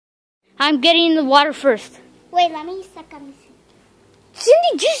I'm getting in the water first. Wait, let me suck on this.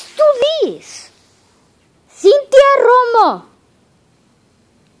 Cindy, just do this. Cynthia Romo.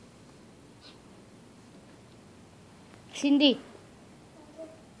 Cindy.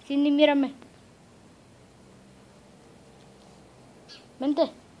 Cindy, mírame. Vente.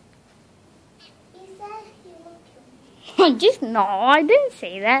 You said you looked Just no, I didn't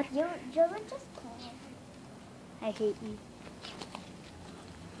say that. You were just playing. I hate you.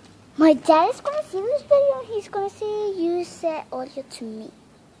 My dad is going to see this video. He's going to say you said audio to me.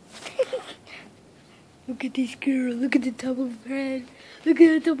 Look at this girl. Look at the top of her head. Look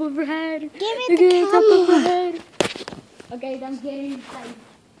at the top of her head. Give me Look the at the top of her camera. head. Okay, I'm getting inside.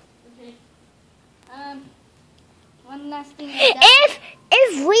 Okay. One last thing.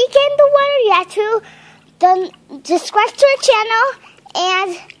 If we get in the water, you have to then subscribe to our channel and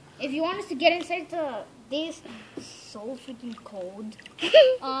If you want us to get inside this so freaking cold,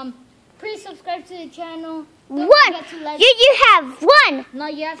 please subscribe to the channel. Don't one. forget to like. You have one, No,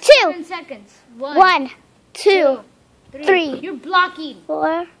 you have 2, 7 seconds. 1, 2, 3, You're blocking.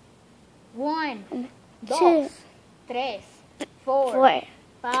 4, 1, 2, 2, 3, 4, 4,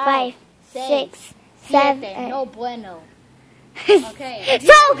 5, 5, 6, 6, 7. 7. No bueno. Okay.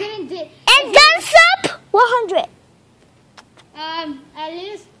 So, and and thumbs up 100. at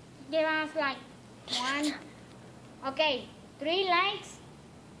least give us like 1. Okay, 3 likes.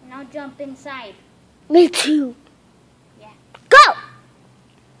 Now jump inside. Me too. Yeah. Go!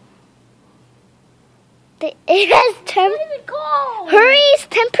 It has 10. It's not even cold. Hurry, it's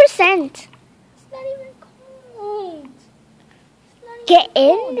 10%. It's not even cold. It's not even Get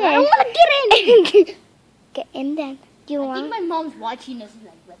in cold. there. I don't want to get in. Get in then. Do you I think want? my mom's watching us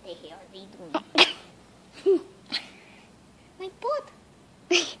like, what the hell are they doing? My butt.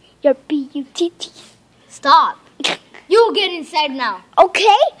 Your B-U-T-T. Stop. You get inside now.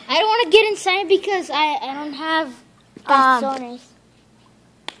 Okay. I don't want to get inside because I don't have. That's so nice.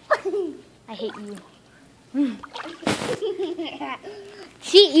 I hate you.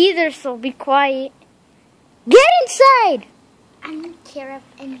 She either, so be quiet. Get inside. I don't care of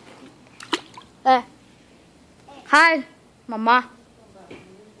anything. Hi, Mama.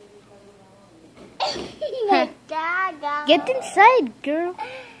 Get inside, girl.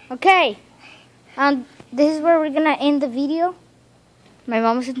 Okay. This is where we're gonna end the video. My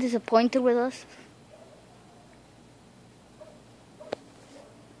mom isn't disappointed with us.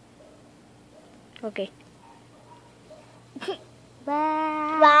 Okay.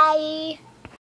 Bye. Bye.